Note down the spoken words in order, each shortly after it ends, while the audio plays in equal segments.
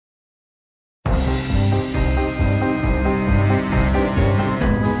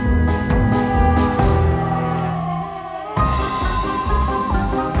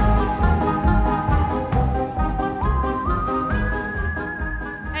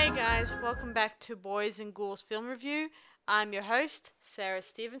guys, welcome back to Boys and Ghouls Film Review. I'm your host, Sarah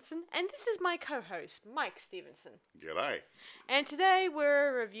Stevenson, and this is my co-host, Mike Stevenson. G'day. And today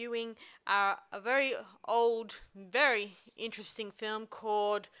we're reviewing a very old, very interesting film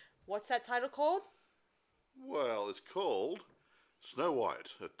called, what's that title called? Well, it's called Snow White,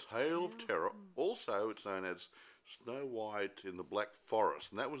 A Tale of Terror. Also, it's known as Snow White in the Black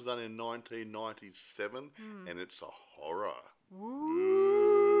Forest, and that was done in 1997, and it's a horror.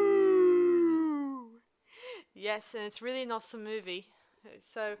 Woo! Yes, and it's really an awesome movie.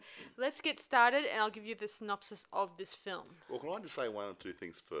 So let's get started, and I'll give you the synopsis of this film. Well, can I just say one or two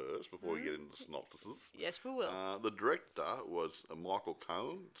things first before we get into synopsises? Yes, we will. The director was Michael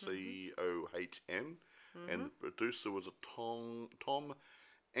Cohen, C-O-H-N, and the producer was a Tom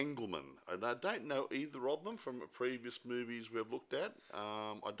Engelman. And I don't know either of them from previous movies we've looked at.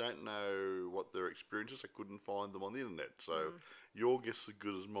 I don't know what their experiences. I couldn't find them on the internet. So your guess is as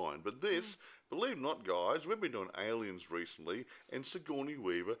good as mine. But this, believe it or not, guys, we've been doing Aliens recently, and Sigourney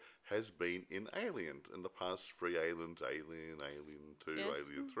Weaver has been in Alien in the past 3 Aliens, Alien 2, Yes.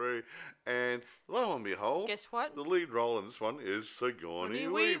 Alien 3. And lo and behold, Guess what? the lead role in this one is Sigourney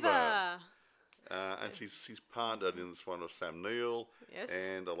Weaver. And she's partnered in this one with Sam Neill Yes.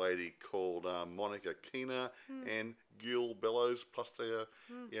 and a lady called Monica Keena and Gil Bellows, plus a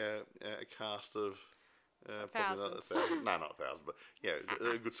cast of probably not Thousands. 1,000. No, not 1,000, but yeah,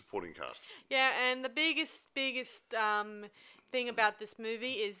 a good supporting cast. Yeah, and the biggest thing about this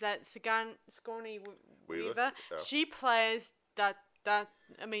movie is that Sigourney Weaver, yeah. she plays the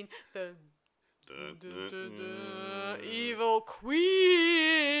Dun, dun, dun. evil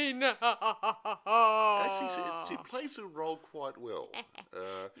queen. Actually, she plays the role quite well.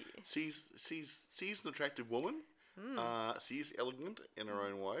 She's an attractive woman. She's elegant in her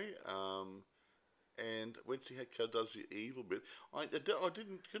own way. And when she does the evil bit, I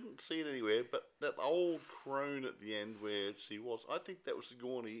couldn't see it anywhere. But that old crone at the end where she was, I think that was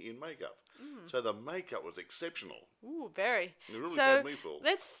Sigourney in makeup. So the makeup was exceptional. Ooh, very. It really So had me fooled.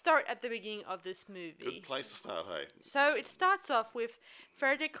 let's start at the beginning of this movie. Good place to start, hey. So it starts off with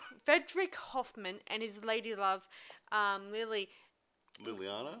Frederick Hoffman and his lady love, Liliana?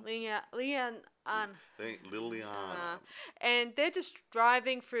 Liliana, and they're just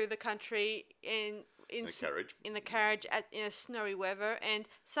driving through the country in a carriage. in the carriage in a snowy weather, and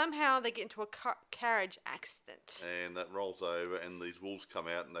somehow they get into a carriage accident. And that rolls over, and these wolves come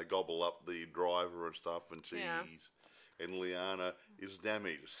out, and they gobble up the driver and stuff, and and Liana is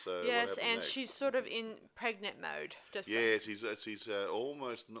damaged. So what Yes, happens and next? she's sort of in pregnant mode. She's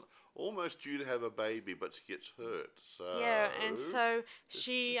almost due to have a baby, but she gets hurt. So Yeah, and so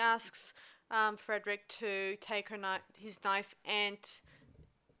she asks Frederick to take his knife and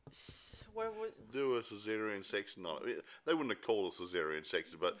do a cesarean section on it. They wouldn't have called it a cesarean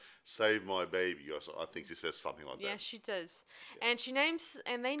section, but save my baby. I think she says something like that. Yeah, she does, and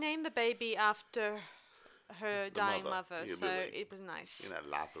they name the baby after her dying mother. Yeah, So Lily. it was nice.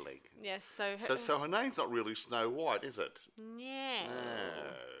 Lovely. Yes, So her name's not really Snow White, is it? yeah.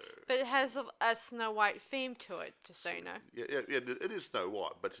 No. But it has a Snow White theme to it, just so you know. Yeah, it is Snow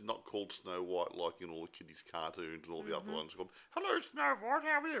White, but it's not called Snow White like in all the kiddies' cartoons and all the other ones. It's called, hello, Snow White,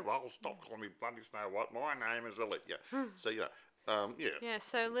 how are you? Well, stop calling me bloody Snow White. My name is Lily. Yeah. So, Yeah,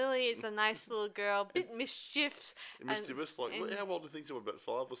 so Lily is a nice little girl, bit mischievous. Mischievous, how old do you think she was? About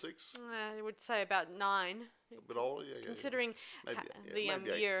 5 or 6? I would say about 9. A bit older, yeah. Considering Maybe, the maybe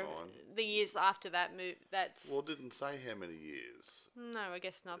 8, year, 9. the years after that move, that's Well, it didn't say how many years. no, I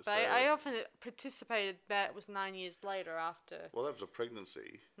guess not. So- But I often participated that it was 9 years later after. Well, that was a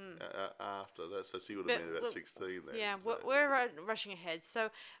pregnancy after that, so she would have been about 16 then. Yeah, so. we're rushing ahead. So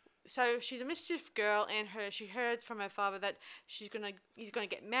she's a mischief girl, and she heard from her father that he's gonna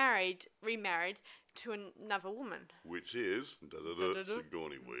get remarried to another woman, Which is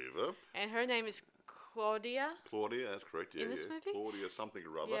Sigourney Weaver. and her name is Claudia. Claudia, that's correct, yeah. In this movie? Claudia something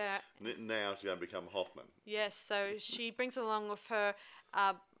or other. Yeah. Now she's going to become Hoffman. Yes, so she brings along with her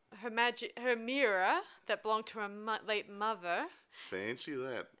her mirror that belonged to her late mother, Fancy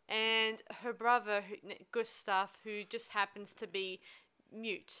that. and her brother Gustav, who just happens to be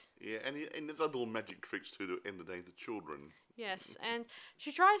mute. Yeah, and there's other little magic tricks too to entertain the children. Yes, and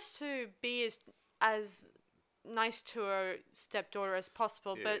she tries to be as nice to her stepdaughter as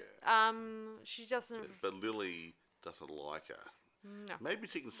possible, but she doesn't. But Lily doesn't like her. No. Maybe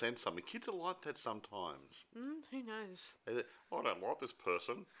she can sense something. Kids are like that sometimes. Who knows? I don't like this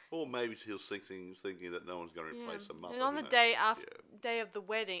person. Or maybe she's thinking that no one's going to replace her mother. And on the day of the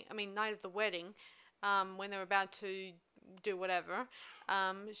wedding, night of the wedding, when they're about to do whatever.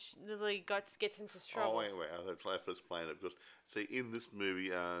 Lily gets into Oh, trouble. wait. Let's explain it because see, in this movie,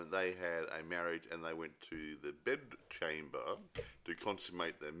 they had a marriage and they went to the bed chamber to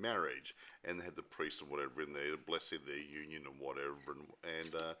consummate their marriage, and they had the priest and whatever in there blessing their union and whatever,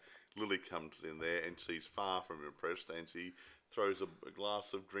 and Lily comes in there and she's far from impressed, and she throws a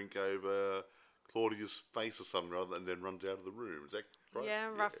glass of drink over Claudia's face or something rather, and then runs out of the room. Is that right? Yeah,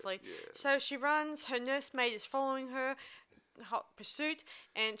 roughly. Yeah. So she runs. Her nursemaid is following her, hot pursuit,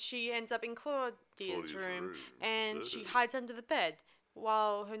 and she ends up in Claudia's room, and she hides under the bed.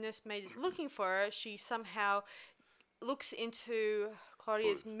 While her nursemaid is looking for her, she somehow looks into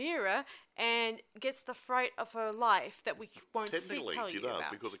Claudia's mirror and gets the fright of her life that we won't Technically, tell she you does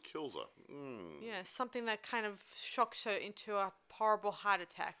about. because it kills her. Yeah, something that kind of shocks her into a horrible heart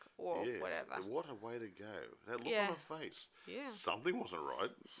attack or Yes. whatever. What a way to go. That look Yeah. on her face. Yeah. Something wasn't right.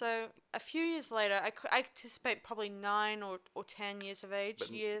 So a few years later, I anticipate probably 9 or 10 years of age.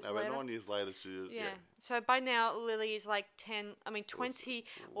 Years About later. 9 years later, she Yeah. So by now, Lily is like 20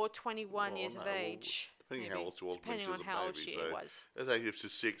 or 21 years of age. Depending how old she was, Depending on how old she was. Let's say if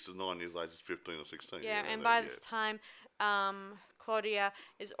she's 6 or 9 years old, she's 15 or 16. Yeah, and by this time, Claudia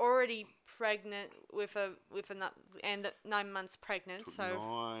is already pregnant and 9 months pregnant. Took So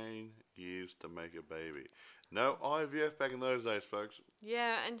 9 years to make a baby. No IVF back in those days, folks.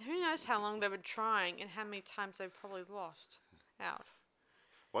 yeah, and who knows how long they were trying and how many times they've probably lost out.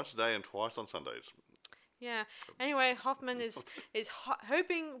 Once a day and twice on Sundays. Yeah. Anyway, Hoffman is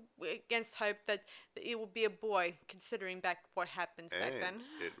hoping against hope that it will be a boy, considering back what happens back And then.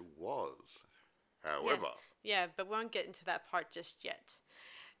 it was. However, Yeah, but we won't get into that part just yet.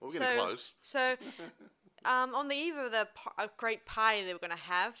 we're getting close. So, on the eve of a great party they were going to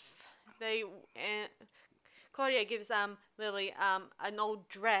have, Claudia gives Lily an old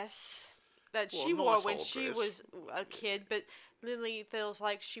dress that Well, she a wore nice when old she dress. was a kid, but Lily feels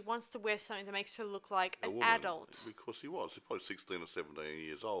like she wants to wear something that makes her look like A an woman, adult. Because she was. She's probably 16 or 17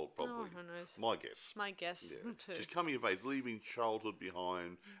 years old, probably. Oh, who knows? My guess. My guess, Yeah. too. She's coming of age, leaving childhood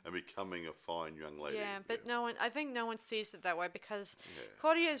behind and becoming a fine young lady. Yeah, but I think no one sees it that way because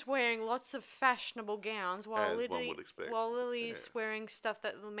Claudia is wearing lots of fashionable gowns while As one would expect. Lily is wearing stuff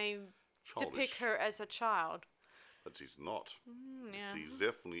that may depict Childish. her as a child. But she's not. Yeah. She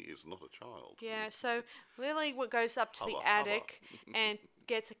definitely is not a child. Yeah, so Lily goes up to the Hubba, attic and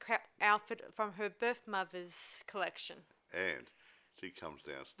gets a outfit from her birth mother's collection. And she comes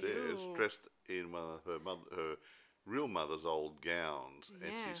downstairs Ew. dressed in one of her real mother's old gowns, and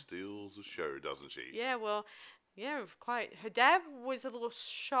Yeah. she steals the show, doesn't she? Yeah, well, yeah, quite. Her dad was a little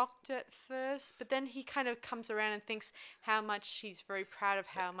shocked at first, but then he kind of comes around and thinks how much he's very proud of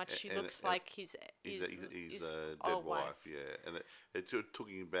how much she looks like his He's his a dead old wife, yeah. And it took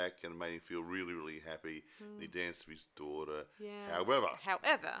him back and made him feel really, really happy. And he danced with his daughter. Yeah. However,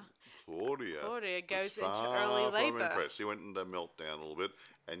 Claudia Claudia goes was into far early from labour. impressed. She went into meltdown a little bit,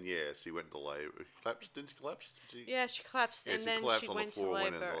 and yes, she went into labour. Collapsed? Didn't she collapse? Did she? Yeah, she collapsed, Yeah, and she then collapsed she on went the to floor,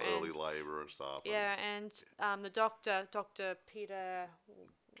 went labour. into early And labour and stuff. yeah, and the doctor, Dr. Peter.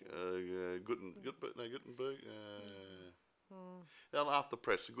 Gutenberg. After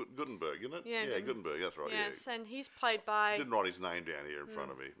press, Gutenberg, isn't it? Yeah, Gutenberg. That's right. Yes, and he's played by. Didn't write his name down here in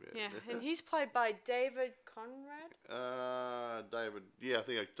front of me. Yeah, and he's played by David Conrad. David. Yeah, I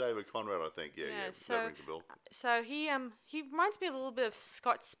think David Conrad. I think. Yeah. so- That rings a bell. So he reminds me a little bit of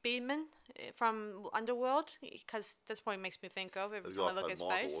Scott Speedman from Underworld, because that's what he makes me think of every The time I guy look played at his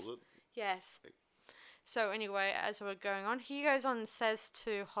Michael, face. was it? Yes. So anyway, as we're going on, he goes on and says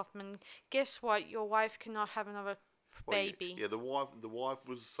to Hoffman, "Guess what? Your wife cannot have another Well, baby." Yeah, the wife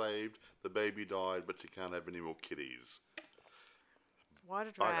was saved. The baby died, but she can't have any more kitties. What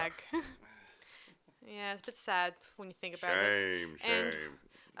a drag. Yeah, it's a bit sad when you think about it. Shame. And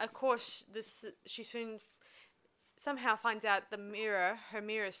of course, she soon somehow finds out her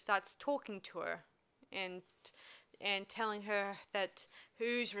mirror starts talking to her, and telling her that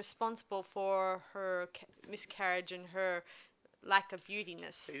who's responsible for her miscarriage and her lack of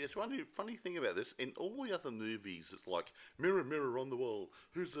beautiness. Hey, there's one funny thing about this. In all the other movies, it's like, mirror, mirror on the wall,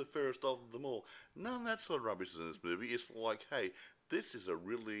 who's the fairest of them all? None of that sort of rubbish is in this movie. It's like, hey, this is a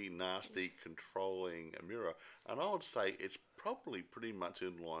really nasty, controlling mirror. And I would say it's probably pretty much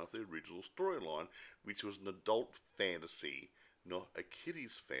in line with the original storyline, which was an adult fantasy, not a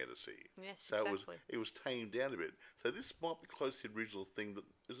kiddie's fantasy. Yes, so exactly. it was tamed down a bit. So this might be close to the original thing.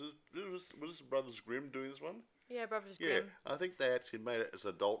 Was this Brothers Grimm doing this one? Yeah, Brothers Yeah, Grimm. I think they actually made it as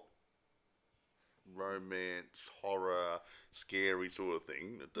adult romance, horror, scary sort of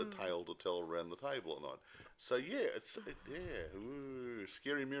thing, a tale to tell around the table at night. So yeah, ooh,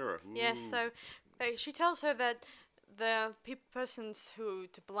 scary mirror. Ooh. Yes, so she tells her that the persons who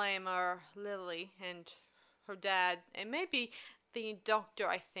to blame are Lily and her dad, and maybe the doctor.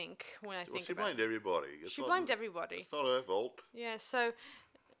 I think when I Well, think she about blamed everybody. It's she not- blamed everybody. It's not her fault. Yeah, so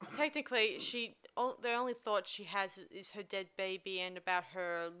technically, the only thought she has is her dead baby and about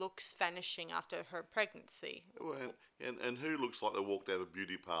her looks vanishing after her pregnancy. Well, and who looks like they walked out of a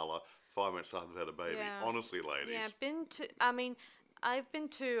beauty parlour 5 minutes after they've had a baby? Yeah. Honestly, ladies. Yeah, I've been to I've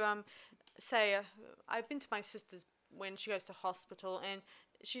been to my sister's when she goes to hospital, and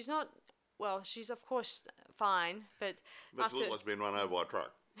she's not well. She's of course fine, but But she after looked like she's been run over by a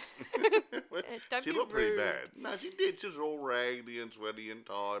truck. don't She be looked pretty rude. bad. No, she did. She was all raggedy and sweaty and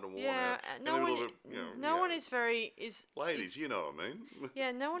tired and worn Yeah, out. And no a one, little bit, you know, no yeah. one is very is Ladies, is- you know what I mean.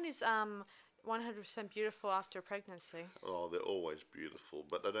 yeah, no one is 100% beautiful after pregnancy. Oh, they're always beautiful,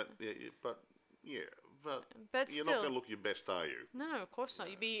 but they don't. But But you're still, not going to look your best, are you? no, of course not.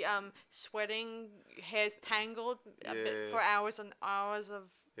 You'd be sweating, hair's tangled a bit Yeah. for hours and hours of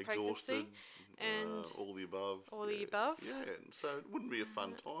Exhausted, pregnancy, and all the above. all the yeah. above. Yeah, and so it wouldn't be a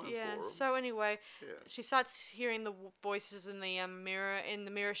fun time yeah. for her. So anyway, Yeah. she starts hearing the voices in the mirror, and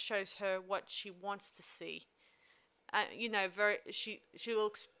the mirror shows her what she wants to see. She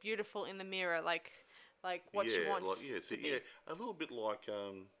looks beautiful in the mirror, like what she wants to be. Yeah, a little bit like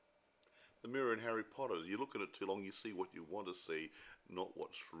the mirror in Harry Potter. You look at it too long, you see what you want to see, not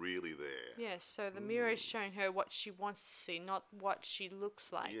what's really there. Yeah, so the mirror is showing her what she wants to see, not what she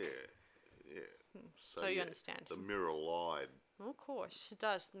looks like. Yeah. So you understand. The mirror lied. Of course, it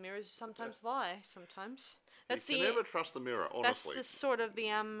does. The mirrors sometimes lie. Sometimes that's You can never trust the mirror, that's honestly. the sort of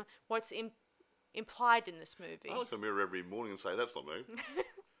the what's implied in this movie. I look in the mirror every morning and say, that's not me.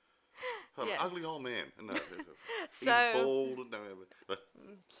 An Yeah. ugly old man. No, he's So- bald. No, but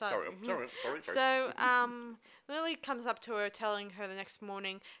So, sorry. so Lily comes up to her, telling her the next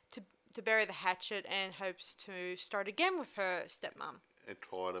morning to bury the hatchet and hopes to start again with her stepmom. And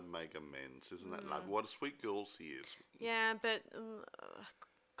try to make amends. Isn't that Mm. lovely? What a sweet girl she is. Yeah, but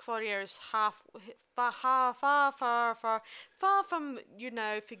Claudia is far from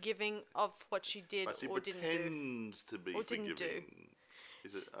forgiving of what she did But she or didn't do. pretends to be Or didn't do. forgiving. She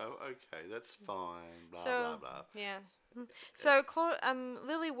says, oh, okay, that's fine, blah, So blah, blah. yeah. So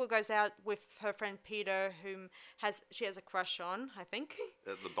Lily goes out with her friend Peter, whom she has a crush on, I think.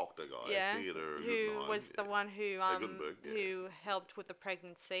 The doctor guy, Yeah, Peter who Goodnight, was the yeah. one who Gutenberg, yeah. who helped with the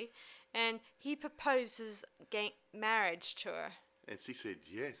pregnancy, and he proposes marriage to her. And she said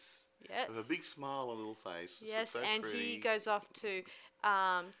yes. Yes. With a big smile on her little face. Yes, so and pretty, he goes off to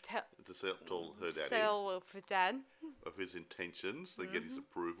tell her daddy sell with her dad. of his intentions to Mm-hmm. get his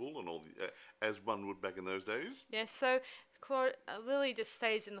approval and all the, as one would back in those days. Yeah, so Lily just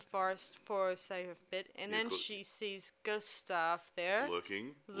stays in the forest for say a bit, and Yeah, then 'cause- she sees Gustav there.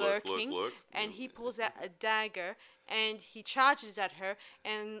 Lurking. Lurking, and he pulls out a dagger and he charges at her,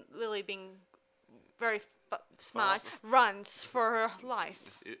 and Lily, being very smart, runs for her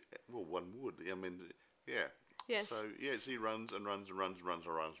life. Well, one would. I mean, yeah. Yes. So, yes, he runs and runs and runs and runs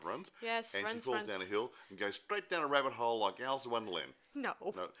and runs and runs. Yes, and runs, she falls runs. down a hill and goes straight down a rabbit hole like Alice in Wonderland. No.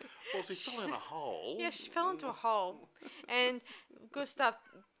 No. Well, she fell in a hole. Yeah, she fell into a hole, and Gustav,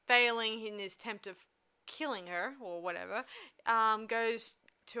 failing in his attempt of killing her or whatever, goes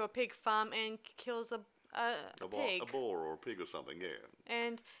to a pig farm and kills a pig. A boar or a pig or something, yeah.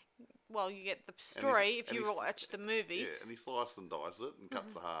 And well, you get the story if and you he's- watch the movie. Yeah, and he slices and dices it and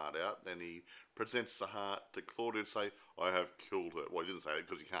cuts the heart out, and he presents the heart to Claudia and say, I have killed her. Well, he didn't say that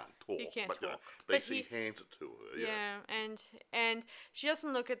because he can't talk. He can't but, talk. But But he hands it to her, yeah. Yeah, and she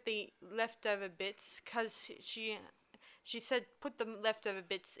doesn't look at the leftover bits because she said put the leftover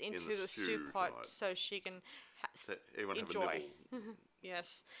bits into the the stew stew pot tonight. so she can So everyone enjoy. have a nibble.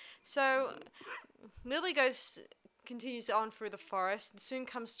 Yes. So Lily continues on through the forest and soon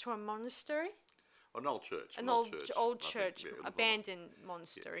comes to a monastery, An old church. an old I think, church, yeah, it was abandoned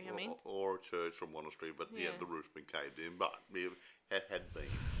monastery. I mean, or a church or monastery, but yeah, Yeah. the roof's been caved in, but it had been.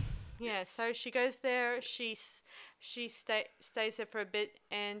 yeah. So she goes there. She stays there for a bit,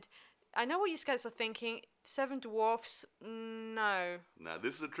 and I know what you guys are thinking. 7 dwarfs? No, Now,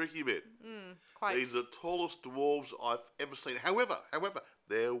 this is a tricky bit. quite. These are the tallest dwarves I've ever seen. However,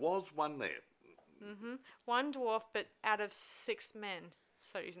 there was one there. 1 dwarf, but out of 6 men.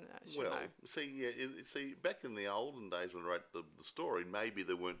 So you know. Well, see, back in the olden days when I wrote the story, maybe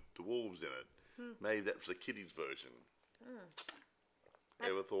there weren't dwarves in it. Maybe that was the kiddies' version.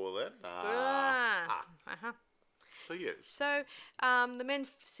 Ever thought of that? Uh-huh. So, yes. So the men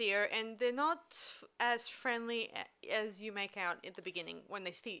see her, and they're not as friendly as you make out at the beginning when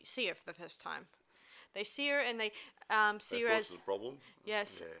they see her for the first time. they see her and they see That her causes as a problem.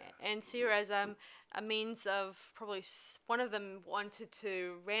 yes, Yeah. and see her as a means of probably one of them wanted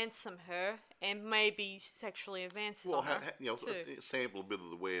to ransom her and maybe sexually advances Well, on her too. sample a bit of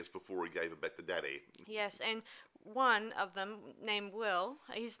the wares before he gave it back to Daddy. Yes, and one of them named Will.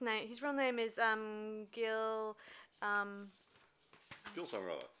 His real name is Gil Gil something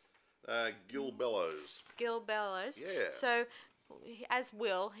or other. Gil Bellows. Gil Bellows. Yeah. So as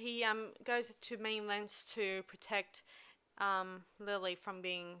Will, he goes to main lengths to protect Lily from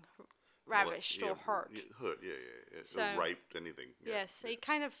being ravished or hurt. Hurt, yeah. So- or raped, anything. Yeah, Yes, he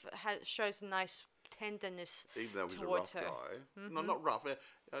kind of shows a nice tenderness Even though he's a towards rough her. guy. No, not rough.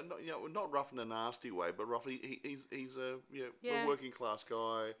 Not rough in a nasty way, but rough. He's a Yeah. a working class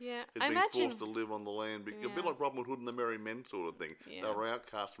guy. Yeah, Who's I been imagine. forced to live on the land. A Yeah. bit like Robin Hood and the Merry Men sort of thing. Yeah. They were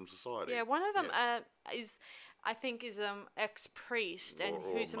outcast from society. Yeah, one of them Yeah. is, I think, is ex-priest and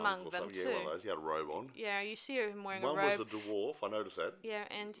Or who's a monk among or them something. too. Yeah, one of those. He had a robe on. Yeah, you see him wearing One a robe. was a dwarf. I noticed that. Yeah,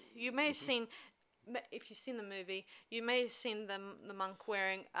 and you may have seen, if you've seen the movie, you may have seen the monk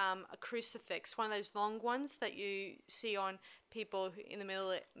wearing a crucifix, one of those long ones that you see on people in the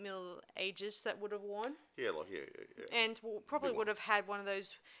Middle Ages that would have worn, Yeah, like yeah. and probably Big would one. have had one of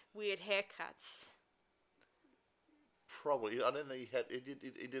those weird haircuts. Probably. I don't think he had.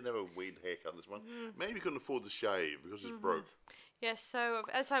 He didn't have a weird haircut. This one. Mm-hmm. Maybe he couldn't afford the shave because he's broke. Yes, so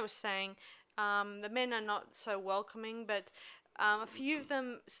as I was saying, the men are not so welcoming, but a few of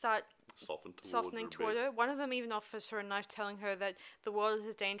them start softening toward her. One of them even offers her a knife, telling her that the world is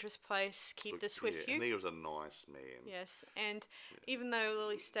a dangerous place. Keep this with you. And he was a nice man. Yes, and even though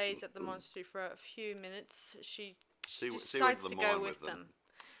Lily stays at the monastery for a few minutes, she Went decides to to the go mine with them.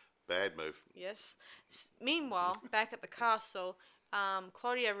 Bad move. Yes. Meanwhile, back at the castle,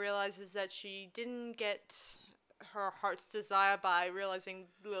 Claudia realizes that she didn't get her heart's desire by realizing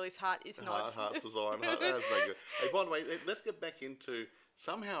Lily's heart is not. Heart's design. That's very good. Hey, by the way, let's get back into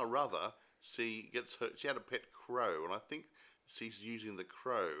somehow or other. She had a pet crow, and I think she's using the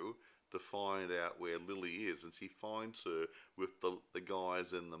crow to find out where Lily is, and she finds her with the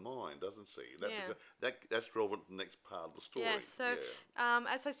guys in the mine, doesn't she? Yeah. That's relevant to the next part of the story. Yeah, so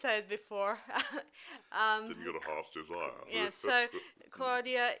as I said before, Didn't get a heart's desire. yeah, so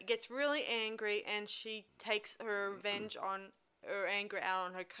Claudia gets really angry and she takes her revenge on her anger out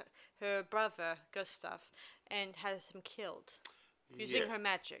on her brother Gustav and has him killed using her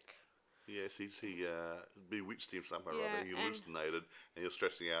magic. Yes, he bewitched him somehow or Yeah, other. He hallucinated, and he was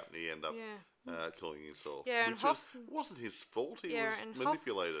stressing out, and he ended up killing himself. Yeah, and which wasn't his fault. He was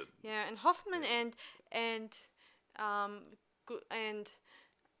manipulated. And Hoffman and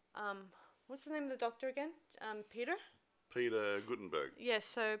what's the name of the doctor again? Peter. Peter Gutenberg. Yes,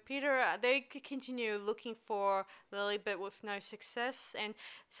 so Peter, they continue looking for Lily, but with no success, and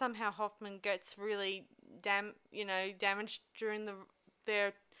somehow Hoffman gets really damaged during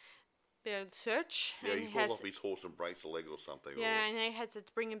their search. Yeah, and he falls off his horse and breaks a leg or something. Yeah, and they had to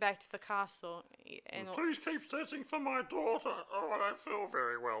bring him back to the castle. And Please keep searching for my daughter. Oh, I don't feel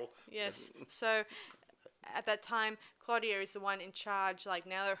very well. yes, so at that time, Claudia is the one in charge. Like,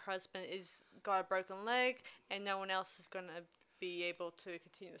 now her husband is got a broken leg, and no one else is going to be able to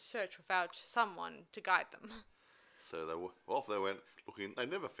continue the search without someone to guide them. So they went looking. They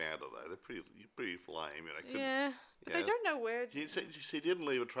never found her though. They're pretty lame, Yeah, but they don't know where. She didn't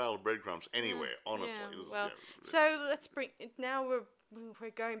leave a trail of breadcrumbs anywhere. Honestly. Yeah, well, so let's bring. Now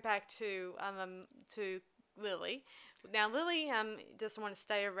we're going back to Lily. Now Lily doesn't want to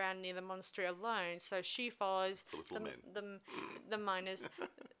stay around near the monastery alone, so she follows the miners,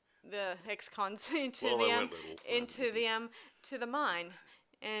 the ex-cons into to the mine,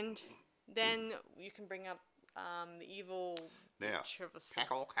 and then you can bring up the evil. Now,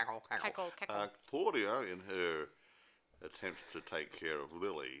 cackle. Claudia, in her attempts to take care of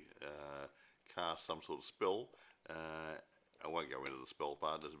Lily, cast some sort of spell. I won't go into the spell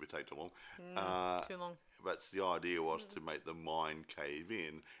part, this will take too long. Too long. But the idea was to make the mine cave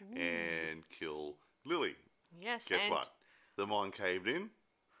in and kill Lily. Yes. Guess what? The mine caved in.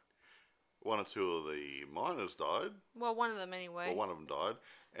 One or two of the miners died. Well, one of them anyway. Well, one of them died.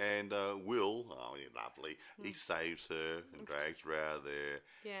 And Will, lovely, he saves her and drags her out of there.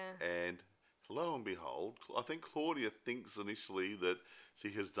 Yeah. And lo and behold, I think Claudia thinks initially that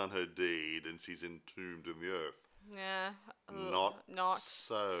she has done her deed and she's entombed in the earth. Yeah. Not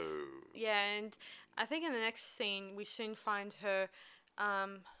so. Yeah, and I think in the next scene we soon find her.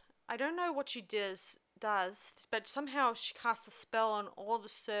 I don't know what she does, but somehow she casts a spell on all the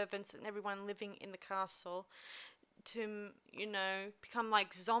servants and everyone living in the castle to, become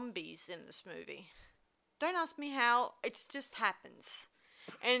like zombies in this movie. Don't ask me how. It just happens,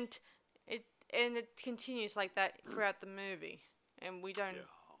 and and it continues like that throughout the movie, and we don't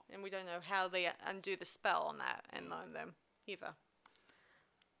know how they undo the spell on that and on them either.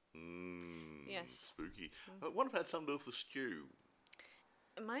 Yes. Spooky. What if it had something to do with the stew?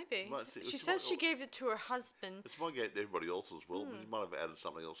 Maybe. She It's says she gave it to her husband. It's might get everybody else as well, but you might have added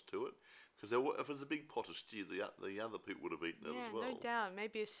something else to it. Because if it's a big pot of stew, the other people would have eaten it as well. Yeah, no doubt.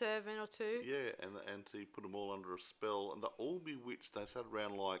 Maybe a servant or two. Yeah, and to put them all under a spell, and they're all bewitched. They sat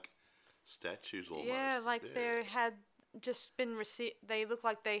around like statues almost. Yeah, like they had just been They look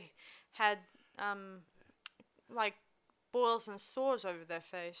like they had like boils and sores over their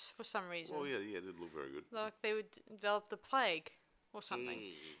face for some reason. Oh yeah, it did look very good. Like they would develop the plague or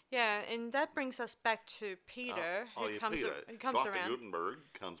something. Yeah, and that brings us back to Peter, who comes Dr. around. Gutenberg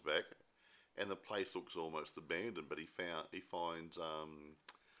comes back, and the place looks almost abandoned. But he finds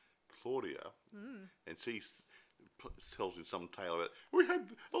Claudia, and she tells him some tale about we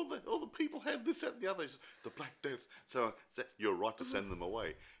had all the people had this, that, and the other, the Black Death. So you're right to send them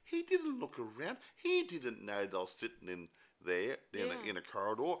away. He didn't look around. He didn't know they were sitting in there in a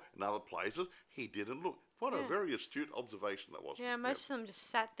corridor and other places. He didn't look. What a very astute observation that was. Yeah, most of them just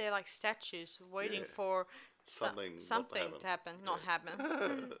sat there like statues, waiting for something to happen, not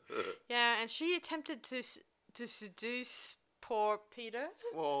happen. Yeah, and she attempted to seduce poor Peter.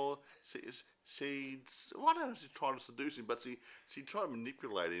 Well, I don't know if she tried to seduce him, but she tried to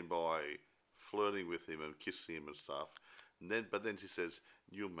manipulate him by flirting with him and kissing him and stuff. But then she says,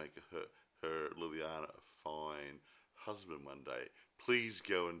 "You'll make her Liliana a fine husband one day. Please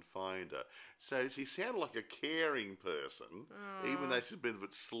go and find her." So she sounded like a caring person, even though she's been a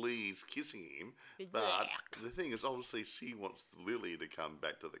bit sleaze kissing him. But the thing is, obviously, she wants Lily to come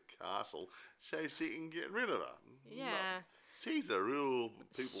back to the castle so she can get rid of her. Yeah. She's a real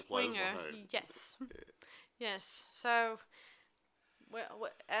people Swinger. pleaser. Yes. Yes. So,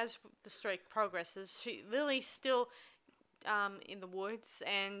 as the story progresses, Lily's still in the woods,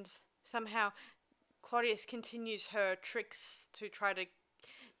 and somehow Claudius continues her tricks to try to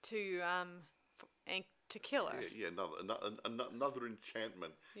kill her. Yeah, another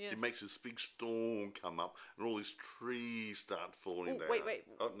enchantment. Yes. She makes this big storm come up, and all these trees start falling down. Wait.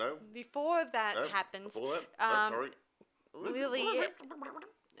 Oh, no? Before that happens, Before that? Sorry. Lily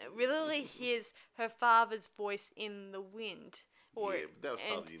hears her father's voice in the wind. That was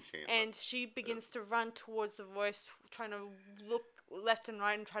part of the enchantment. And she begins to run towards the voice, trying to look left and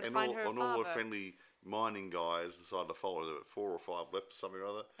right and try to find her father. All her friendly mining guys decide to follow. There were 4 or 5 left or something or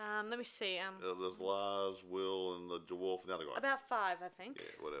other. Let me see. There's Lars, Will, and the dwarf and the other guy. About 5, I think.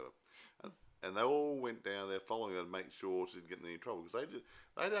 Yeah, whatever. And they all went down there following her to make sure she didn't get in any trouble, because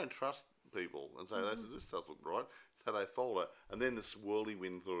they don't trust people, and so they said, this doesn't look right. So they followed her, and then this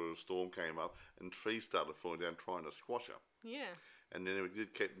whirlwind through a storm came up, and trees started falling down trying to squash her. Yeah. And then we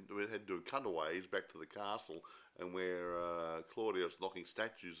had to do cutaways back to the castle, and where Claudia's knocking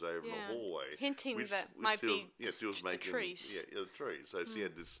statues over in the hallway, hinting that might be the trees. Yeah, the trees. So she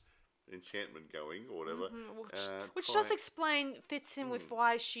had this enchantment going or whatever, which does explain, fits in with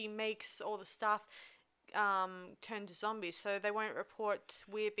why she makes all the staff turn to zombies, so they won't report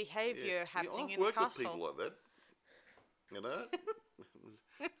weird behaviour happening in the castle. I've worked with people like that, you know.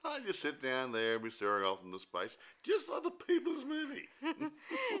 I just sit down there and be staring off into space, just like the people in this movie.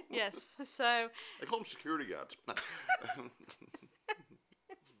 Yes, so they call them security guards.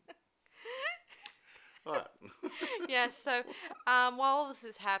 Right. Yeah, so while this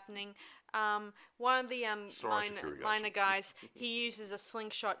is happening, one of the miner guys, he uses a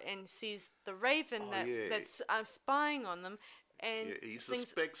slingshot and sees the raven that's spying on them, and he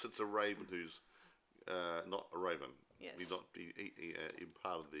suspects it's a raven who's not a raven. Yes. He's not in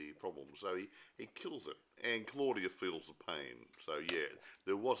part of the problem, so he kills it, and Claudia feels the pain. So yeah,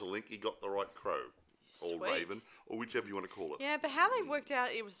 there was a link. He got the right crow. Or raven, or whichever you want to call it. Yeah, but how they worked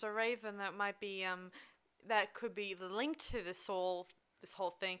out it was the raven that might be that could be the link to this whole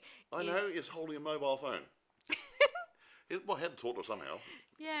thing. I know, it's holding a mobile phone. I had to talk to her somehow.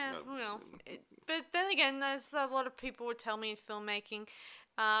 Yeah, well, but then again, there's a lot of people would tell me in filmmaking,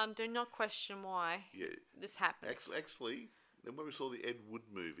 do not question why this happens. Actually, when we saw the Ed Wood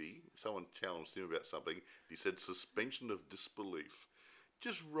movie, someone challenged him about something. He said suspension of disbelief.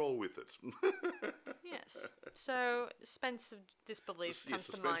 Just roll with it. Yes. So, suspense of disbelief comes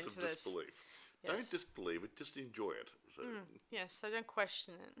to mind to this. Disbelief. Yes. Don't disbelieve it, just enjoy it. So. Yes, so don't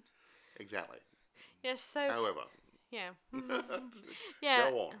question it. Exactly. Yes, so... However. Yeah.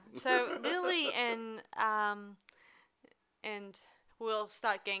 Yeah. Go on. So, Lily and Will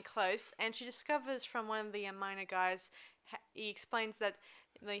start getting close, and she discovers from one of the miner guys, he explains that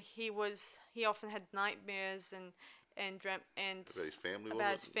he often had nightmares, and About his family,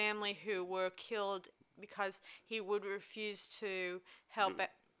 about was his it? family who were killed because he would refuse to help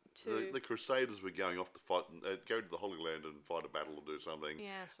The Crusaders were going off to fight, go to the Holy Land and fight a battle or do something.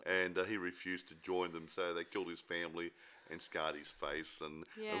 Yes. And he refused to join them, so they killed his family and scarred his face and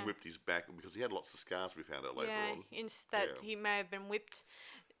whipped his back because he had lots of scars. We found out later on. Instead, Yeah. he may have been whipped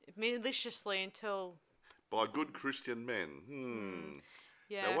maliciously until By good Christian men.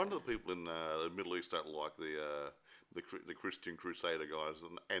 yeah. No wonder the people in the Middle East don't like the Christian Crusader guys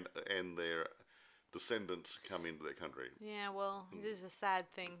and their descendants come into their country. Yeah, well, it is a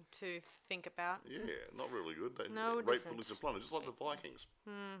sad thing to think about. Yeah, not really good. They No, it rape, isn't. pillage, and plunder, just like the Vikings.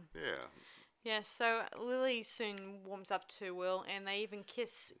 Yeah. Yeah, so Lily soon warms up to Will, and they even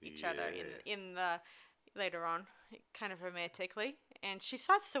kiss each other in the later on, kind of romantically. And she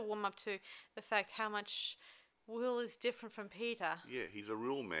starts to warm up to the fact how much Will is different from Peter. Yeah, he's a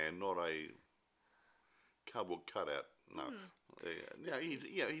real man, not a cardboard cutout. No.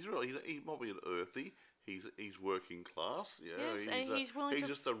 He's really he's probably an earthy. He's working class. Yeah, Yes, and he's willing he's to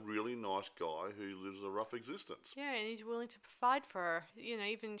just a really nice guy who lives a rough existence. Yeah, and he's willing to provide for her,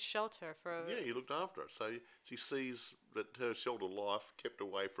 even shelter for her. Yeah, he looked after her. So she sees that her sheltered life kept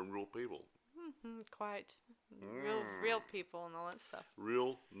away from real people. Quite real people and all that stuff.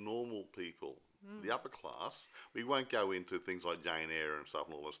 Real normal people. The upper class. We won't go into things like Jane Eyre and stuff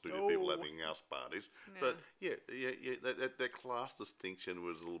and all the stupid people having house parties. No. But that class distinction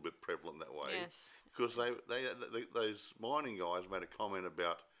was a little bit prevalent that way. Yes. Because those mining guys made a comment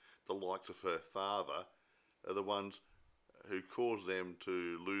about the likes of her father are the ones who cause them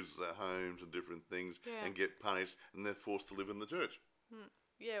to lose their homes and different things and get punished, and they're forced to live in the church.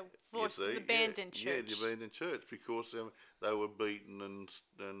 Yeah, forced the abandoned church. Yeah, the abandoned church because they were beaten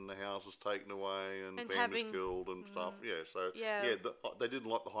and the houses taken away and families killed and stuff. Yeah, so they didn't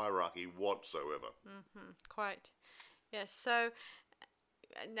like the hierarchy whatsoever. Quite. Yeah, so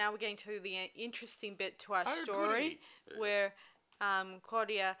now we're getting to the interesting bit to our story where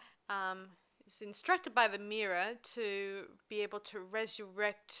Claudia is instructed by the mirror to be able to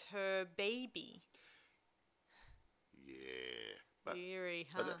resurrect her baby. Yeah. Eerie,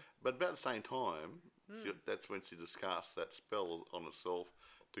 huh? But about the same time, that's when she just casts that spell on herself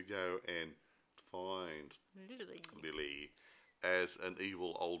to go and find Lily as an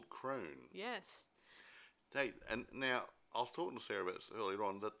evil old crone. Yes. Hey, and now, I was talking to Sarah about this earlier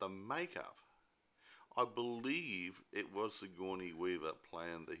on, that the makeup, I believe it was Sigourney Weaver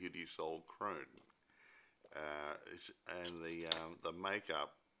playing the hideous old crone. And the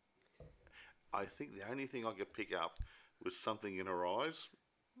makeup, I think the only thing I could pick up was something in her eyes.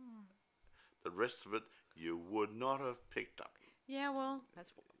 The rest of it, you would not have picked up. Yeah, well,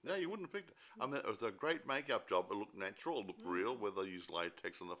 that's... No, you wouldn't have picked it. I mean, it was a great makeup job. It looked natural. It looked real, whether they used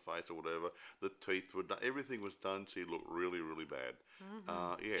latex on the face or whatever. The teeth were done. Everything was done. She looked really, really bad.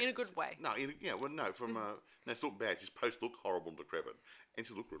 In a good way. No, from no, she looked bad. She's supposed to look horrible and decrepit, and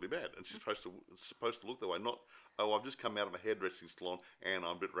she looked really bad. And she's supposed to look that way. Not, oh, I've just come out of a hairdressing salon and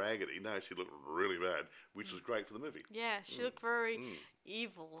I'm a bit raggedy. No, she looked really bad, which was great for the movie. Yeah, she looked very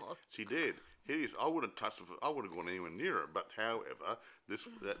evil. She did. Hideous. I wouldn't touch her. I wouldn't have gone anywhere near her. But however,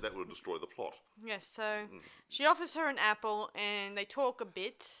 that would destroy the plot. Yes, so she offers her an apple, and they talk a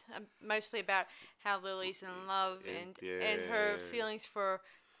bit, mostly about how Lily's in love and her feelings for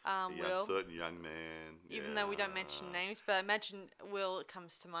Will. Certain young man. Even though we don't mention names, but I imagine Will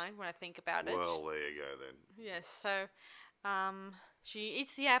comes to mind when I think about it. Well, there you go then. Yes, so she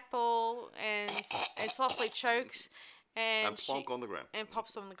eats the apple and softly chokes. And plonk on the ground. And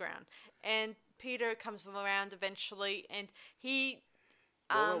pops on the ground. And Peter comes around eventually, and he...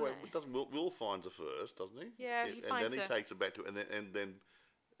 Will finds her first, doesn't he? Yeah, he finds her. And then he takes her back to... And then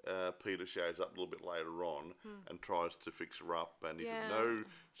Peter shows up a little bit later on and tries to fix her up. And he says, no,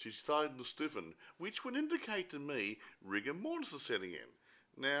 she's starting to stiffen, which would indicate to me rigor mortis is setting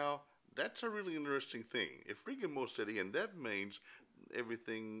in. Now, that's a really interesting thing. If rigor mortis is setting in, that means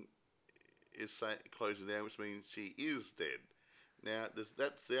everything... is closing down, which means she is dead. Now,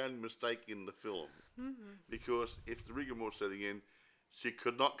 that's the only mistake in the film. Because if the rigor mortis setting in, she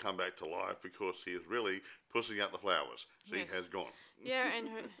could not come back to life because she is really pushing out the flowers. She has gone. Yeah, and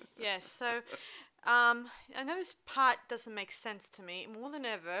so I know this part doesn't make sense to me more than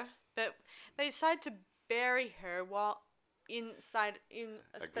ever, but they decide to bury her while in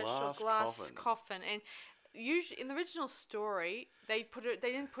a special glass coffin. And usually in the original story, they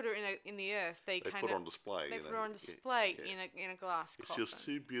didn't put her in the earth. They put kind her of on display. They you put know. her on display Yeah. in a glass It's coffin. just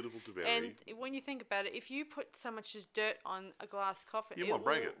too beautiful to bury. And when you think about it, if you put so much as dirt on a glass coffin, You it might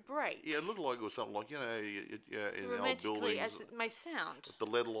break will it. break. Yeah, it looked like it was something like, in old Romantically buildings. as it may sound. The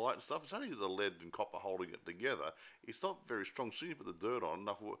lead light and stuff, it's only the lead and copper holding it together. It's not very strong. So you put the dirt on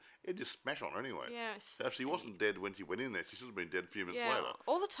enough, it'd just smash on anyway. Yeah. So if she wasn't dead when she went in there, she should have been dead a few minutes later.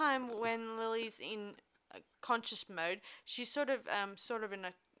 All the time when Lily's in a conscious mode, she's sort of in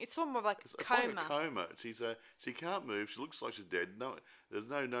a. It's sort of like a coma. It's like a coma. She can't move. She looks like she's dead. No, there's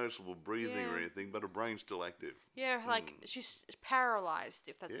no noticeable breathing or anything, but her brain's still active. Yeah, like she's paralyzed,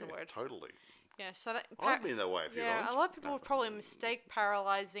 if that's the word. Totally. Yeah, so that. I've been that way. If you're honest. A lot of people would probably mistake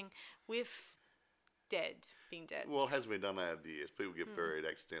paralyzing with being dead. Well, it has been done over the years. People get buried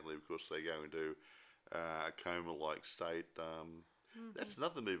accidentally because they go into a coma-like state. That's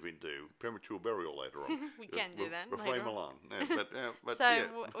another movie we can do, premature burial later on. We can do that Refrain later on. Milan. No, but So yeah.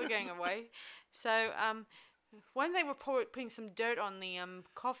 we're going away. So when they were putting some dirt on the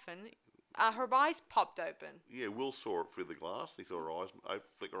coffin, her eyes popped open. Yeah, Will saw it through the glass. He saw her eyes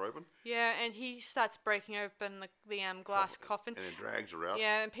flicker open. Yeah, and he starts breaking open the glass coffin. And then drags her out.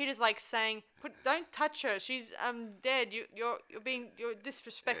 Yeah, and Peter's like saying, "Don't touch her. She's dead. You're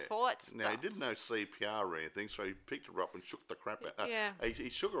disrespectful." All that stuff. Now, he didn't know CPR or anything, so he picked her up and shook the crap out. Yeah. He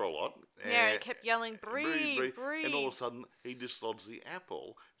shook her a lot. Yeah, he kept yelling, breathe. And all of a sudden, he dislodged the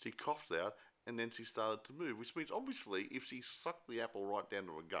apple. She coughed out, and then she started to move, which means, obviously, if she sucked the apple right down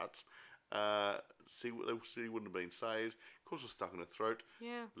to her guts, she wouldn't have been saved. Of course, it was stuck in her throat.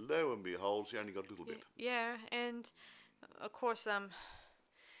 Yeah. Lo and behold, she only got a little bit. Yeah, and of course,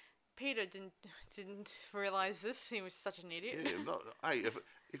 Peter didn't realize this. He was such an idiot. Yeah, hey,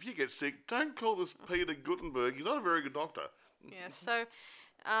 if you get sick, don't call this Peter Gutenberg. He's not a very good doctor. Yeah, so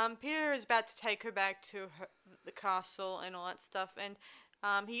Peter is about to take her back to the castle and all that stuff, and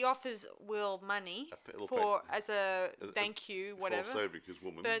he offers Will money as a thank you, whatever. For saving his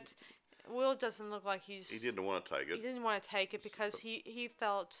woman. But Will doesn't look like he didn't want to take it. He didn't want to take it because he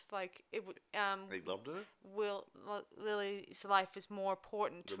felt like it would. He loved her. Lily's life is more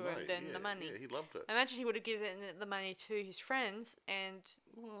important to him than the money. Yeah, he loved her. Imagine he would have given the money to his friends, and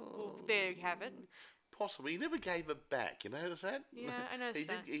there you have it. Possibly. He never gave it back. You notice that? Yeah, I noticed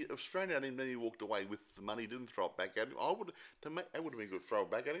that. He thrown it at him, then he walked away with the money. Didn't throw it back at him. That would have been good. Throw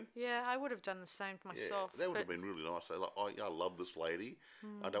it back at him. Yeah, I would have done the same to myself. Yeah, that would have been really nice. I love this lady.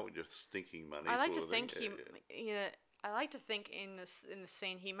 I don't want your stinking money. I like to think I like to think in the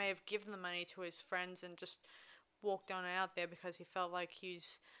scene he may have given the money to his friends and just walked on out there because he felt like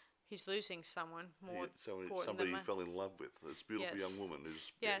he's losing someone more important somebody than he fell in love with. This beautiful young woman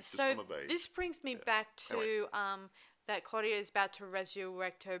who's just come of age. This brings me back to that Claudia is about to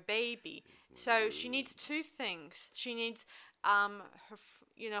resurrect her baby. So she needs two things. She needs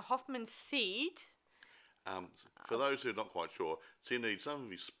Hoffman's seed. For those who are not quite sure, she needs some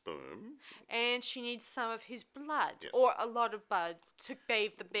of his sperm. And she needs some of his blood, or a lot of blood, to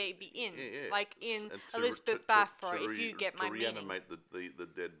bathe the baby in. Like in Elizabeth Bathory, if you get my meaning. To reanimate the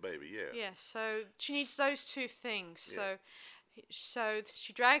dead baby, Yeah, so she needs those two things. Yeah. So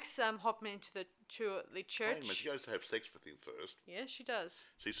she drags Hoffman into the church. She goes to have sex with him first. Yes, she does.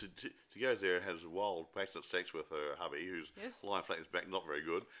 She goes there and has wild, passionate sex with her hubby, who's lying flat on his back, not very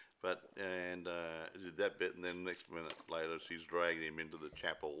good. And did that bit, and then next minute later, she's dragging him into the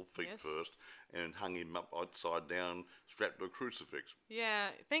chapel, feet first, and hung him up upside down, strapped to a crucifix. Yeah,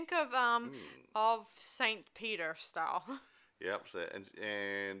 think of Saint Peter style. Yep,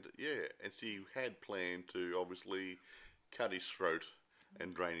 and she had planned to obviously cut his throat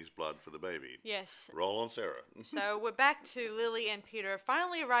and drain his blood for the baby. Yes. Roll on, Sarah. So we're back to Lily and Peter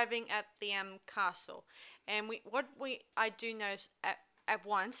finally arriving at the castle, and I do notice at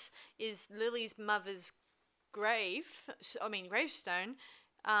once is Lily's mother's gravestone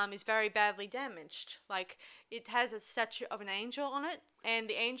is very badly damaged. Like, it has a statue of an angel on it, and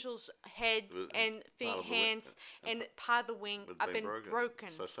the angel's head and hands and part of the wing have been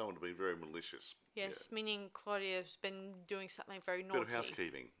broken. So someone would be very malicious. Yes, meaning Claudia's been doing something very naughty. Bit of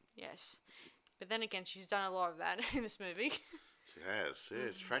housekeeping. Yes. But then again, she's done a lot of that in this movie. She has,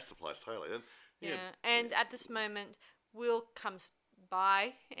 She's trashed the place totally. And at this moment, Will comes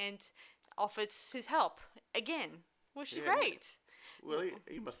by and offers his help again, which is great. Well,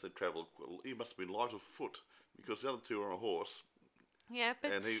 he must have travelled. He must have been light of foot because the other two are on a horse. Yeah,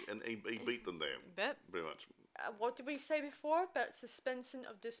 but he beat them there. But pretty much. What did we say before about suspension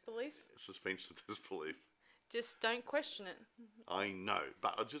of disbelief? Suspension of disbelief. Just don't question it. I know,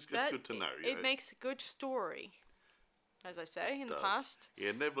 but it's good to know. It makes a good story. as I say, in the past.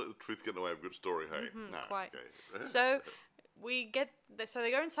 Yeah, never let the truth get in the way of a good story, hey? No, Quite. Okay. So so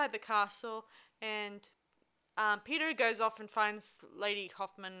they go inside the castle, and Peter goes off and finds Lady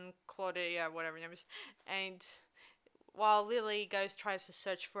Hoffman, Claudia, whatever her name is, and while Lily tries to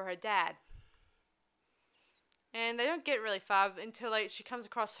search for her dad. And they don't get really far until she comes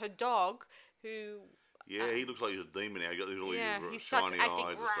across her dog, who... Yeah, he looks like he's a demon now. He's got all he these starts shiny acting,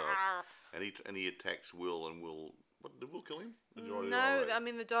 eyes and stuff. And he attacks Will, and Will... What, did Will kill him? No, I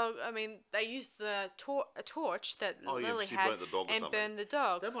mean the dog. I mean they used a torch that Lily had burnt the dog or and something. burned the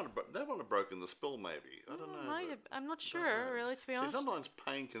dog. They might have broken the spell, maybe. I don't know. I'm not sure, really, to be honest. Sometimes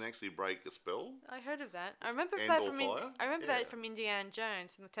pain can actually break a spell. I heard of that. I remember Fire. that from Indiana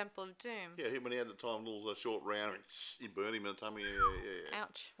Jones in the Temple of Doom. Yeah, when he had the time little short round, and he burned him in the tummy. Yeah.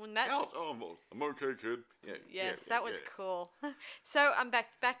 Ouch! Ouch! Oh, I'm okay, kid. Yeah. Yes, that was cool. So I'm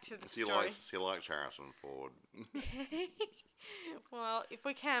back to the story. He likes Harrison Ford. Well, if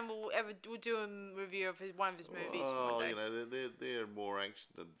we can, we'll do a review of one of his movies one day. You know, they're more action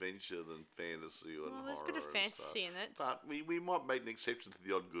adventure than fantasy or horror. There's a bit of fantasy in it. But we might make an exception to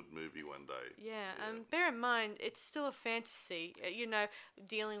the odd good movie one day. Yeah, bear in mind it's still a fantasy. You know,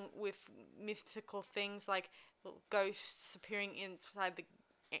 dealing with mythical things like ghosts appearing inside the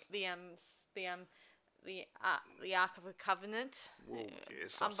Ark of the Covenant. Well,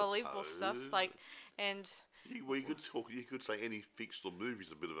 yes, unbelievable stuff. Like, and you could say any fictional movie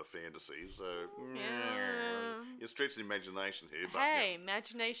is a bit of a fantasy. So you stretch the imagination here. But, hey,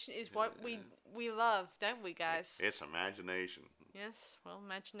 imagination is what we love, don't we, guys? It's imagination. Yes, well,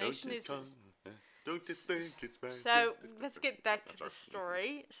 imagination is. Don't you think it's magic? So let's get back to the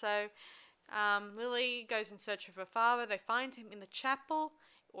story. So, Lily goes in search of her father. They find him in the chapel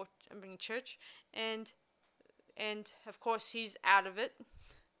or in church, and of course he's out of it,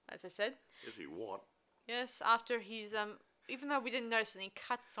 as I said. Is he what? Yes, after he's even though we didn't notice any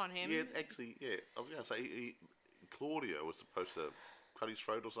cuts on him. Yeah, actually, yeah. I was going to say Claudia was supposed to cut his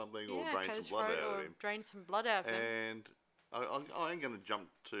throat or something, or drain some blood out of him. Drain some blood out of him. And I am going to jump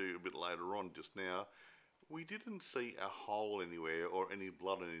to a bit later on. Just now, we didn't see a hole anywhere or any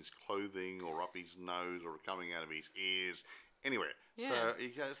blood in his clothing or up his nose or coming out of his ears. Anywhere. Yeah. So he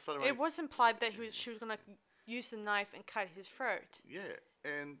goes. It was implied that she was going to use the knife and cut his throat. Yeah,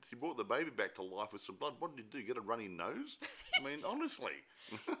 and she brought the baby back to life with some blood. What did you do? Get a runny nose? I mean, honestly.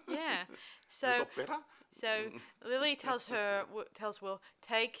 Yeah. So. It got better. So Lily tells Will,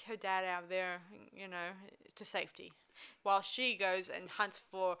 take her dad out of there, you know, to safety, while she goes and hunts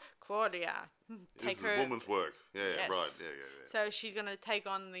for Claudia. This is a woman's work. Yeah, yes. Right. Yeah. So she's gonna take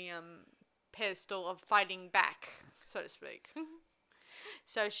on the pedestal of fighting back, so to speak.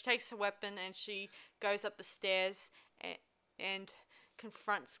 So she takes a weapon and she goes up the stairs and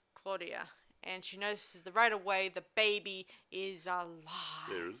confronts Claudia. And she notices that right away the baby is alive.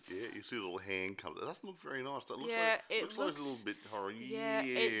 You see the little hand come. That doesn't look very nice. That looks it looks like a little bit horror. Yeah,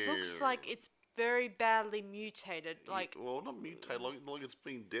 it looks like it's very badly mutated. Like not mutated, like it's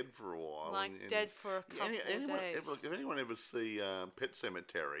been dead for a while. Like dead for a couple of days. If anyone ever see Pet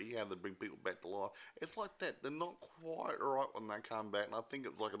Sematary, how they bring people back to life, it's like that. They're not quite right when they come back, and I think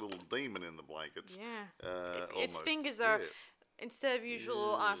it's like a little demon in the blankets. Yeah, its almost. fingers are instead of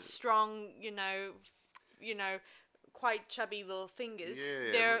usual strong, you know, quite chubby little fingers.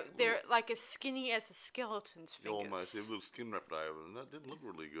 They're like as skinny as a skeleton's fingers. Almost, a little skin wrapped over them. That didn't look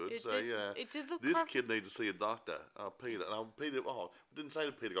really good. It did look. This kid needs to see a doctor. Peter. Peter. Oh, we didn't say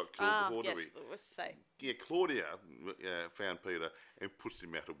that Peter got killed before, did we? Yes, let's say. Yeah, Claudia found Peter and pushed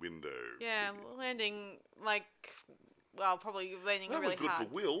him out a window. Yeah, landing probably landing that really was good hard.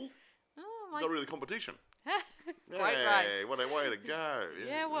 for Will. Not really competition. Quite right. What a way to go.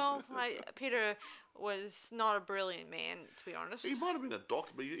 Yeah, well, Peter was not a brilliant man, to be honest. He might have been a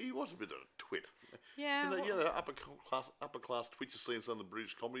doctor, but he was a bit of a twit. Yeah. You know, upper class twits you see in some of the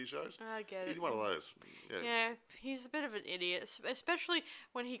British comedy shows? I get it. He's one of those. Yeah, he's a bit of an idiot, especially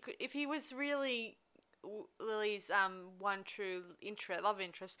when if he was really Lily's one true love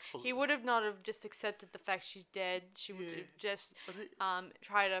interest, he would have not have just accepted the fact she's dead. She would have just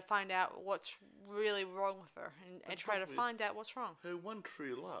try to find out what's really wrong with her and try to find out what's wrong. Her one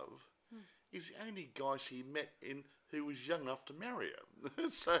true love is the only guy she met who was young enough to marry her.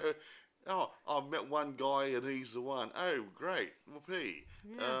 So, I've met one guy and he's the one. Oh, great, whoopee.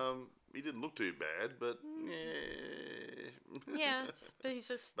 Yeah. He didn't look too bad, but yeah, but he's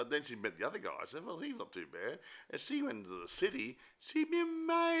just. But then she met the other guy. I said, "Well, he's not too bad." And she went into the city. She'd be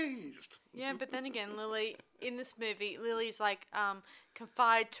amazed. Yeah, but then again, Lily in this movie, Lily's like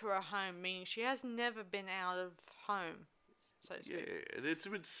confined to her home, meaning she has never been out of home, so to speak. Yeah, it's a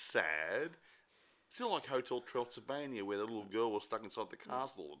bit sad. It's not like Hotel Transylvania where the little girl was stuck inside the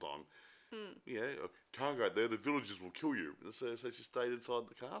castle all the time. Yeah, can't go out there. The villagers will kill you. So she stayed inside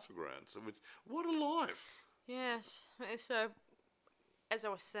the castle grounds. So what a life! Yes. So, as I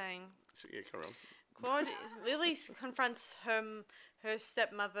was saying, So, yeah, carry on. Lily confronts her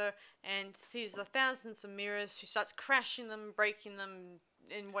stepmother and sees the thousands of mirrors. She starts crashing them, breaking them,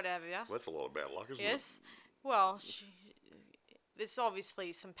 and whatever. Yeah. Well, that's a lot of bad luck, isn't Yes. Well, there's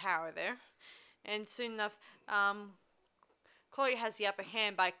obviously some power there, and soon enough, Chloe has the upper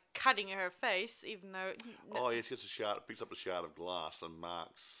hand by cutting her face, even though. Oh, yeah, she picks up a shard of glass and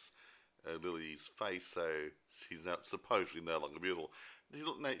marks Lily's face, so she's supposedly no longer beautiful.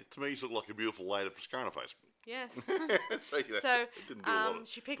 To me, she looked like a beautiful lady for Scarna face. Yes. So, it didn't do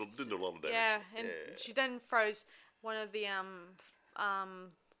a lot of damage. Yeah, and she then throws one of the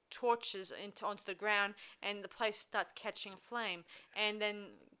torches onto the ground, and the place starts catching flame. And then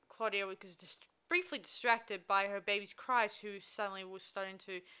Claudia was just briefly distracted by her baby's cries, who suddenly was starting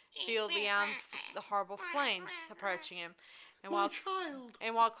to feel the horrible flames approaching him. And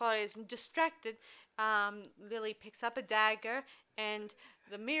while Claudia is distracted, Lily picks up a dagger, and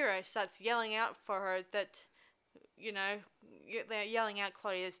the mirror starts yelling out for her that, they're yelling out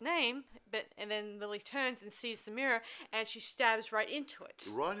Claudia's name, and then Lily turns and sees the mirror, and she stabs right into it.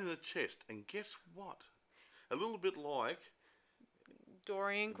 Right in the chest, and guess what? A little bit like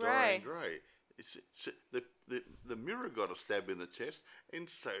Dorian Gray. The mirror got a stab in the chest, and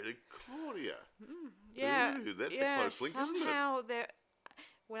so did Claudia. Yeah, Ooh, that's a close link, isn't it? Somehow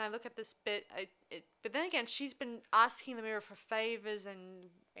when I look at this bit, but then again, she's been asking the mirror for favors and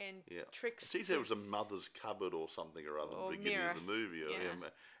tricks. She said it was a mother's cupboard or something or other at the beginning of the movie. And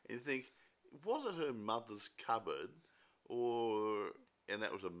you think, was it her mother's cupboard, and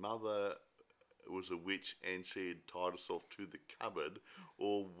that was was a witch and she had tied herself to the cupboard,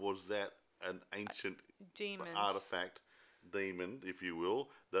 or was that an ancient artifact, demon, if you will,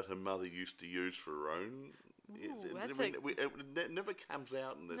 that her mother used to use for her own? It never comes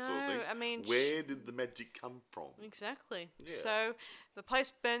out in this sort of thing. I mean, where did the magic come from? Exactly. Yeah. So the place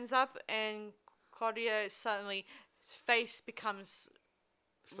burns up, and Claudia's face becomes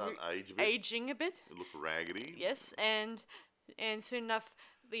aging a bit. It looked raggedy. Yes, and soon enough,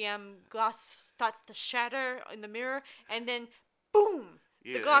 the glass starts to shatter in the mirror, and then boom.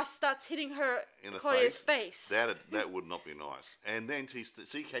 The glass starts hitting her in Claudia's face. That would not be nice. And then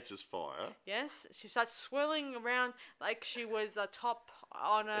she catches fire. Yes, she starts swirling around like she was a top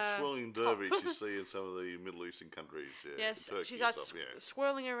on a swirling dervish you see in some of the Middle Eastern countries. Yeah, yes, she starts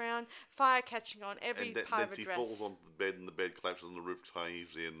swirling around, fire catching on every part of her dress. And then she falls onto the bed, and the bed collapses, and the roof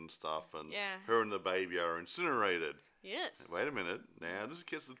caves in and stuff. And yeah. Her and the baby are incinerated. Yes. Wait a minute. Now this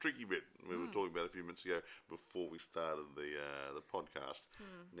gets the tricky bit we were talking about a few minutes ago before we started the podcast.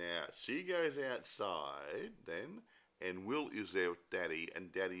 Now she goes outside then, and Will is there with Daddy,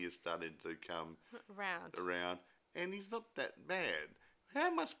 and Daddy is starting to come around, and he's not that bad.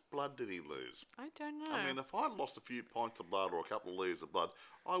 How much blood did he lose? I don't know. I mean, if I lost a few pints of blood or a couple of litres of blood,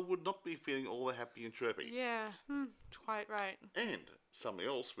 I would not be feeling all that happy and chirpy. Yeah, quite right. And something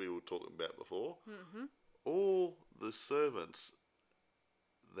else we were talking about before. All the servants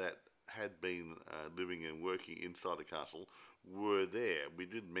that had been living and working inside the castle were there. We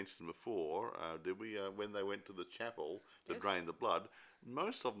didn't mention before, did we? When they went to the chapel to drain the blood,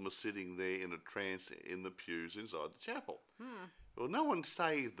 most of them were sitting there in a trance in the pews inside the chapel. Well, no one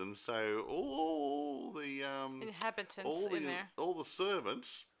saved them, so all the inhabitants in there, all the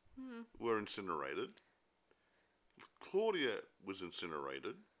servants were incinerated. Claudia was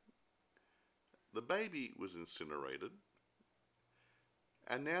incinerated. The baby was incinerated,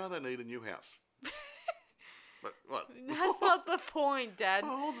 and now they need a new house. But what? That's not the point, Dad.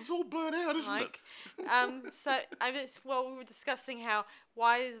 Oh, it's all burnt out, isn't it? So we were discussing how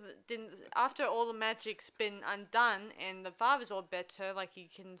after all the magic's been undone and the father's all better, like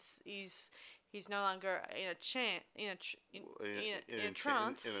he's no longer in a trance. In a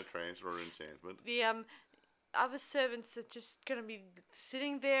trance or an enchantment. The other servants are just going to be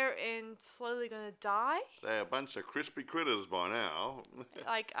sitting there and slowly going to die? They're a bunch of crispy critters by now.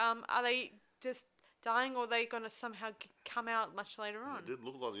 Are they just dying, or are they going to somehow come out much later on? It didn't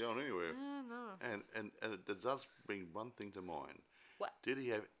look like they're going anywhere. No. And it does bring one thing to mind. What? Did he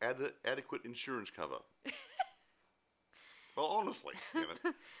have adequate insurance cover? Well, honestly,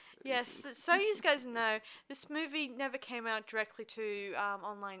 Yes, so you guys know, this movie never came out directly to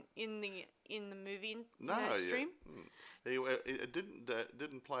online in the movie stream. Yeah. It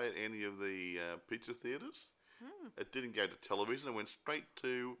didn't play at any of the picture theatres. It didn't go to television. It went straight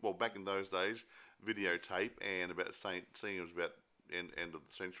to, back in those days, videotape, and seeing it was about end of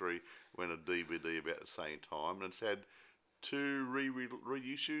the century when a DVD about the same time, and it's had 2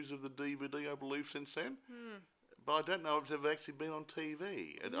 reissues of the DVD, I believe, since then. But I don't know if it's ever actually been on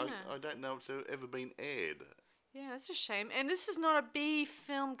TV, and I don't know if it's ever been aired. Yeah, that's a shame. And this is not a B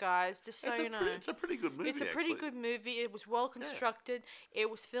film, guys, just so you know. It's a pretty good movie, It's a pretty good movie. It was well constructed. Yeah. It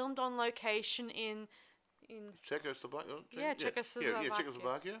was filmed on location in Czechoslovakia.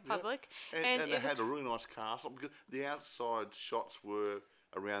 Czechoslovakia. Public. Yeah. And it had a really nice castle, because the outside shots were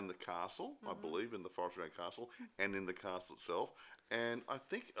around the castle, I believe, in the forest around the castle, and in the castle itself. And I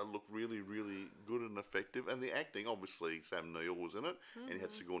think it looked really, really good and effective. And the acting, obviously, Sam Neill was in it, and you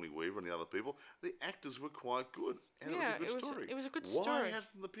had Sigourney Weaver and the other people. The actors were quite good, and it was a good story. It was a good story. Why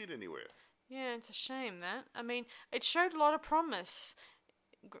hasn't it appeared anywhere? Yeah, it's a shame that. I mean, it showed a lot of promise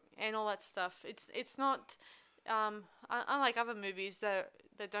and all that stuff. It's not unlike other movies that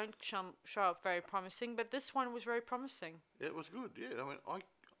don't show up very promising, but this one was very promising. Yeah, it was good. Yeah, I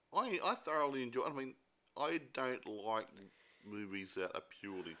mean, I thoroughly enjoyed. I mean, I don't like movies that are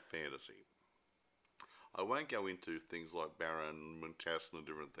purely fantasy. I won't go into things like Baron Munchausen and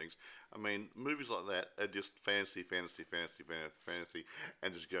different things. I mean, movies like that are just fantasy, and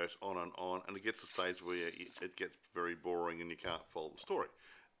just goes on, and it gets to a stage where it gets very boring and you can't follow the story.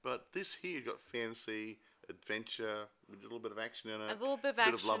 But this here got fantasy, adventure, a little bit of action in it, a little bit of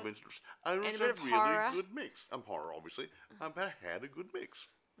action, bit of love interest, and a bit of really horror. Good mix. Horror, obviously, but it had a good mix.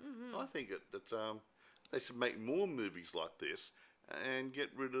 I think that they should make more movies like this and get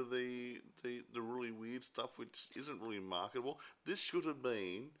rid of the really weird stuff which isn't really marketable. This should have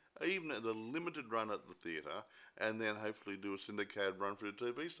been even a limited run at the theatre, and then hopefully do a syndicated run for the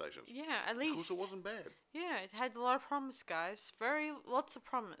TV stations. Yeah, at least. Because it wasn't bad. Yeah, it had a lot of promise, guys. Lots of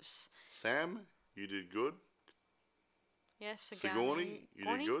promise. Sam, you did good. Yes, again. Sigourney, you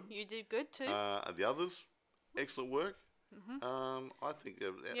did good. You did good too. The others, excellent work. I think.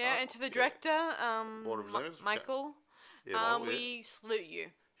 And to the director, Michael, Yeah, we salute you.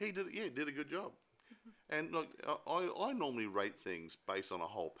 He did a good job. And look, I normally rate things based on a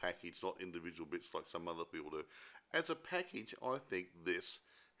whole package, not individual bits like some other people do. As a package, I think this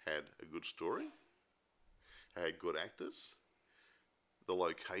had a good story, had good actors, the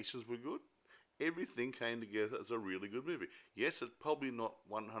locations were good. Everything came together as a really good movie. Yes, it's probably not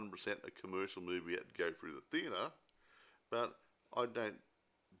 100% a commercial movie that go through the theatre, but I don't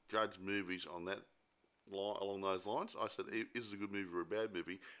judge movies on that along those lines. I said, is it a good movie or a bad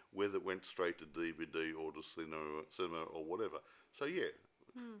movie, whether it went straight to DVD or to cinema or whatever. So yeah,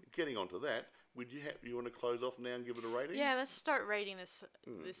 getting onto that, you want to close off now and give it a rating? Yeah, let's start rating this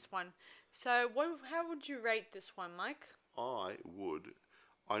one. So how would you rate this one, Mike? I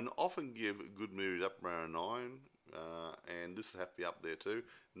often give good movies up around a 9, and this would have to be up there too.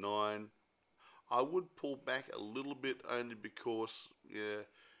 9. I would pull back a little bit only because,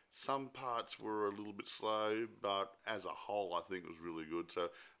 some parts were a little bit slow, but as a whole, I think it was really good. So,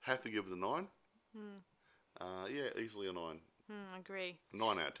 have to give it a 9. Easily a 9. Agree.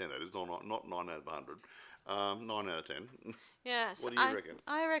 9 out of 10, that is, not 9 out of 100. 9 out of 10. Yes. What do you reckon?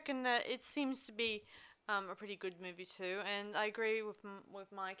 I reckon that it seems to be a pretty good movie too, and I agree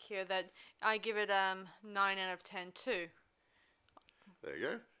with Mike here that I give it 9 out of 10 too. There you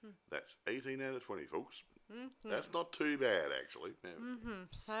go. That's 18 out of 20, folks. That's not too bad, actually. Yeah.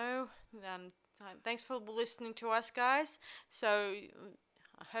 So, thanks for listening to us, guys. So,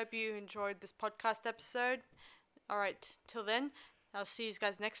 I hope you enjoyed this podcast episode. All right, till then, I'll see you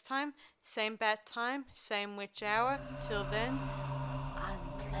guys next time. Same bat time, same witch hour. Till then,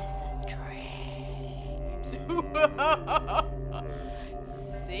 unpleasant dreams.